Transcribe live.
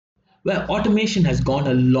Where automation has gone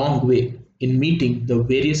a long way in meeting the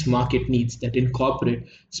various market needs that incorporate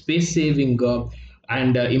space saving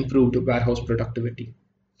and improved warehouse productivity.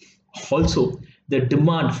 Also, the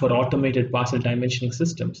demand for automated parcel dimensioning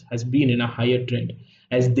systems has been in a higher trend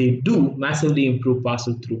as they do massively improve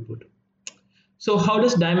parcel throughput. So, how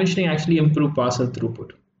does dimensioning actually improve parcel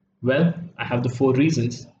throughput? Well, I have the four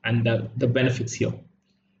reasons and the benefits here.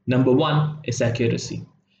 Number one is accuracy.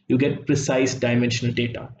 You get precise dimensional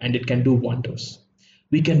data and it can do wonders.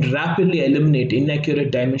 We can rapidly eliminate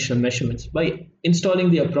inaccurate dimensional measurements by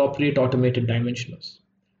installing the appropriate automated dimensioners.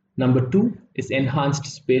 Number two is enhanced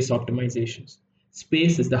space optimizations.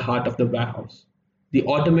 Space is the heart of the warehouse. The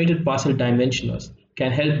automated parcel dimensioners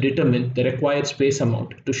can help determine the required space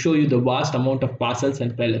amount to show you the vast amount of parcels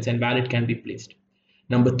and pellets and where it can be placed.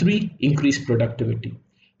 Number three, increased productivity.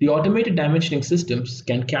 The automated dimensioning systems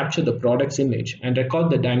can capture the product's image and record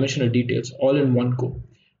the dimensional details all in one go,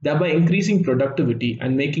 thereby increasing productivity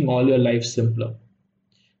and making all your life simpler.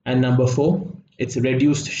 And number four, it's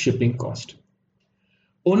reduced shipping cost.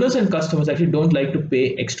 Owners and customers actually don't like to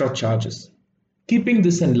pay extra charges. Keeping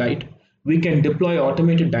this in light, we can deploy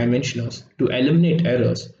automated dimensioners to eliminate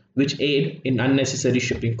errors which aid in unnecessary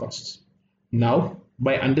shipping costs. Now,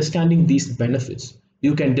 by understanding these benefits,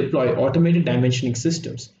 you can deploy automated dimensioning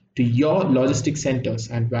systems to your logistics centers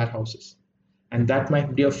and warehouses. And that, my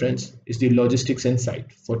dear friends, is the logistics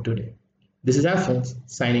insight for today. This is Alphonse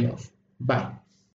signing off. Bye.